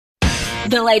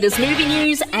The latest movie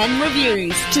news and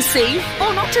reviews to see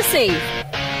or not to see.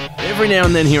 Every now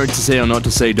and then here at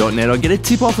tosee-or-not-to-see.net, I get a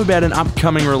tip-off about an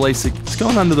upcoming release that's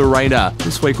gone under the radar.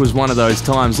 This week was one of those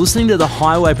times. Listening to the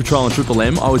Highway Patrol on Triple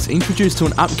M, I was introduced to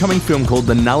an upcoming film called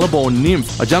The Nullabor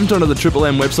Nymph. I jumped onto the Triple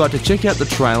M website to check out the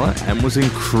trailer and was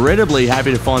incredibly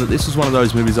happy to find that this was one of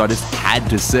those movies I just had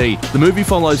to see. The movie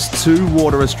follows two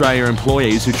Water Australia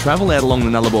employees who travel out along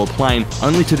the Nullabor Plain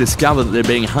only to discover that they're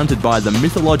being hunted by the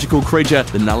mythological creature,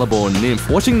 the Nullabor Nymph.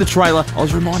 Watching the trailer, I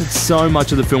was reminded so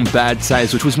much of the film Bad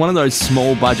Taste, which was one of those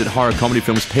small-budget horror comedy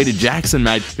films Peter Jackson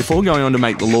made before going on to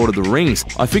make The Lord of the Rings.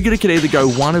 I figured it could either go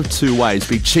one of two ways,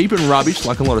 be cheap and rubbish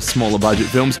like a lot of smaller budget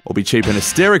films, or be cheap and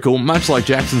hysterical, much like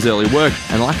Jackson's early work,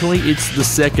 and luckily it's the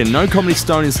second. No comedy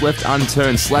stone is left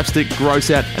unturned, slapstick,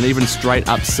 gross out, and even straight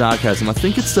up sarcasm. I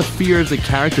think it's the fear of the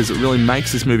characters that really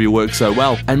makes this movie work so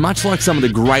well, and much like some of the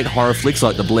great horror flicks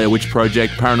like The Blair Witch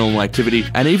Project, Paranormal Activity,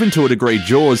 and even to a degree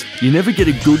Jaws, you never get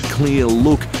a good clear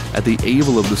look at the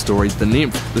evil of the story, the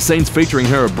nymph. The scenes featuring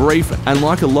her are brief, and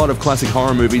like a lot of classic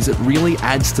horror movies, it really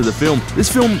adds to the film.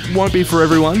 This film won't be for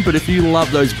everyone, but if you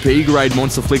love those B-grade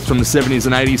monster flicks from the 70s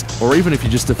and 80s, or even if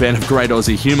you're just a fan of great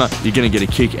Aussie humour, you're going to get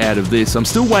a kick out of this. I'm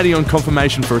still waiting on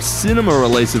confirmation for a cinema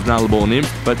release of Nullabor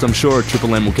Nymph, but I'm sure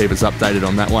Triple M will keep us updated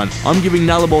on that one. I'm giving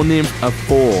Nullabor Nymph a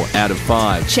 4 out of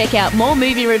 5. Check out more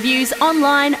movie reviews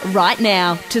online right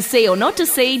now.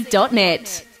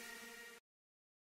 tosee-or-not-to-see.net.